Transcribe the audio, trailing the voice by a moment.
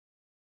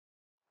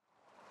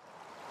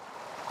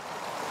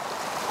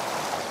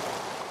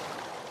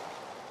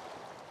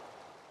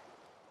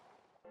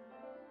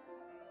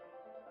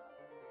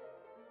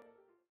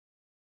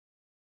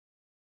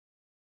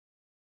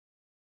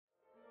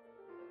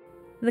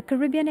The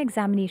Caribbean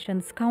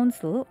Examinations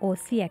Council, or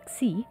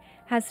CXC,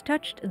 has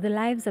touched the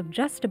lives of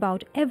just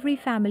about every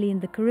family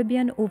in the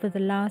Caribbean over the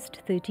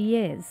last 30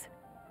 years.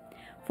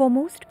 For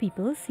most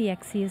people,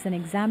 CXC is an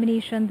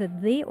examination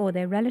that they or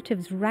their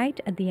relatives write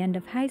at the end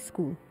of high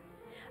school,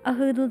 a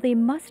hurdle they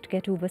must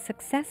get over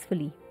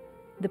successfully,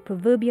 the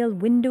proverbial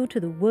window to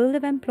the world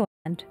of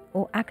employment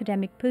or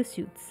academic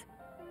pursuits.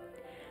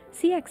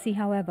 CXC,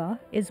 however,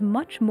 is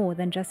much more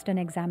than just an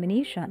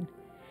examination.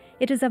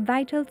 It is a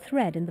vital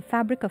thread in the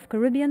fabric of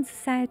Caribbean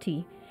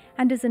society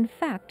and is in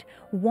fact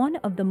one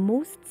of the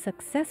most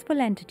successful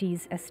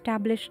entities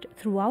established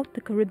throughout the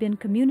Caribbean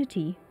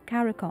community,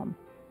 CARICOM.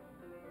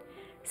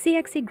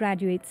 CXC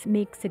graduates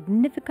make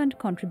significant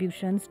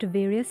contributions to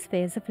various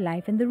spheres of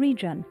life in the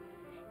region,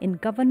 in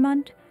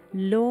government,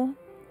 law,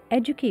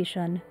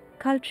 education,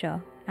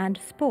 culture, and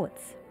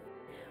sports.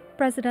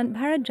 President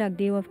Bharat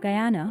Jagdeo of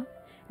Guyana,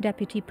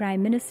 Deputy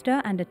Prime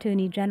Minister and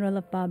Attorney General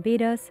of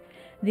Barbados,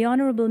 the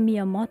Honourable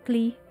Mia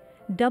Mottley,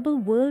 double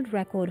world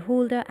record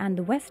holder and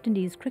the West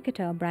Indies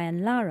cricketer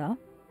Brian Lara,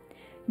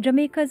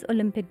 Jamaica's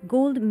Olympic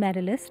gold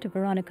medalist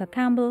Veronica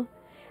Campbell,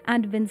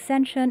 and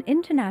Vincentian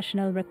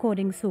international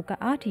recording soca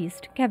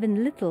artist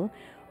Kevin Little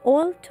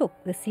all took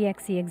the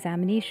CXC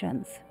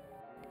examinations.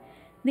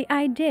 The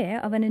idea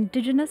of an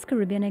indigenous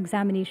Caribbean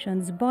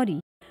examinations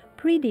body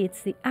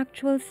predates the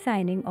actual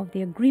signing of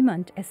the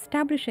agreement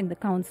establishing the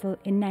Council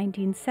in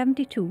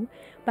 1972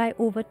 by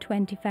over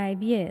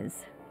 25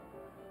 years.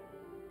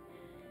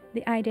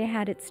 The idea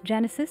had its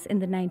genesis in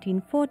the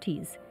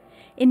 1940s,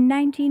 in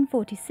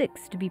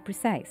 1946 to be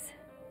precise.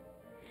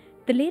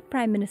 The late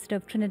Prime Minister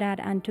of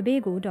Trinidad and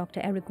Tobago, Dr.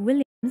 Eric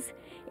Williams,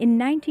 in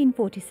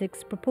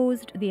 1946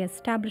 proposed the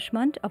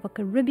establishment of a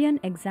Caribbean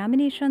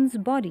examinations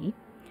body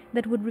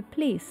that would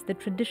replace the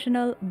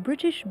traditional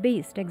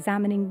British-based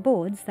examining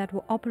boards that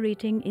were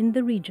operating in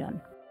the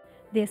region.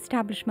 The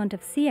establishment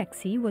of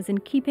CXC was in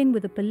keeping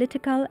with the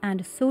political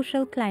and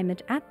social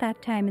climate at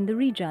that time in the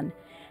region,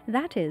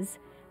 that is,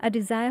 a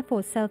desire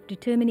for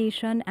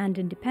self-determination and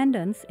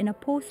independence in a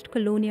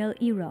post-colonial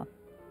era.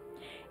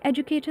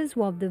 Educators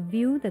were of the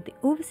view that the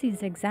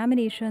overseas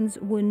examinations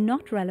were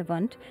not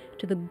relevant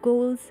to the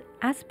goals,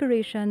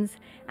 aspirations,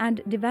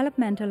 and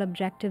developmental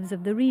objectives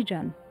of the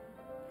region.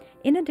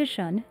 In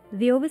addition,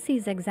 the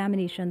overseas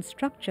examination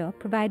structure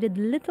provided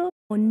little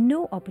or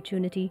no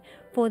opportunity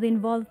for the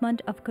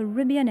involvement of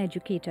Caribbean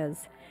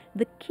educators,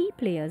 the key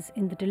players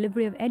in the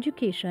delivery of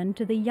education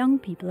to the young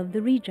people of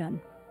the region.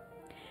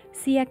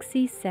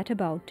 CXC set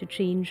about to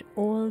change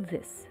all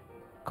this.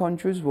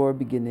 Countries were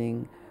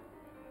beginning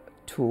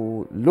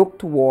to look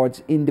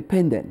towards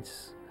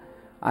independence.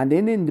 And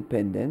in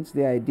independence,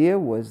 the idea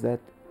was that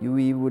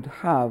we would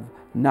have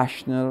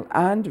national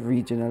and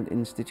regional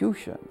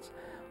institutions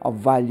of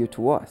value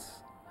to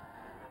us.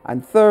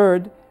 And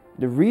third,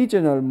 the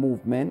regional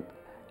movement,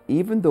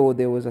 even though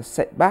there was a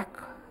setback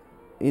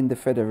in the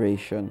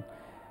federation,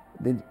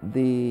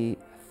 the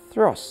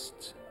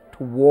thrust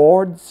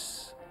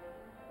towards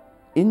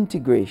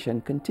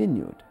integration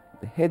continued.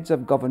 The heads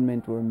of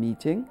government were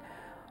meeting,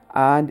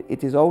 and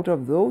it is out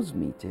of those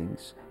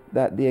meetings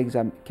that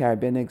the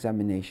Caribbean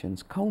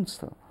Examinations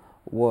Council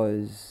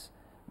was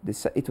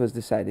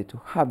decided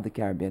to have the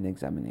Caribbean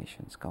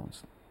Examinations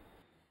Council.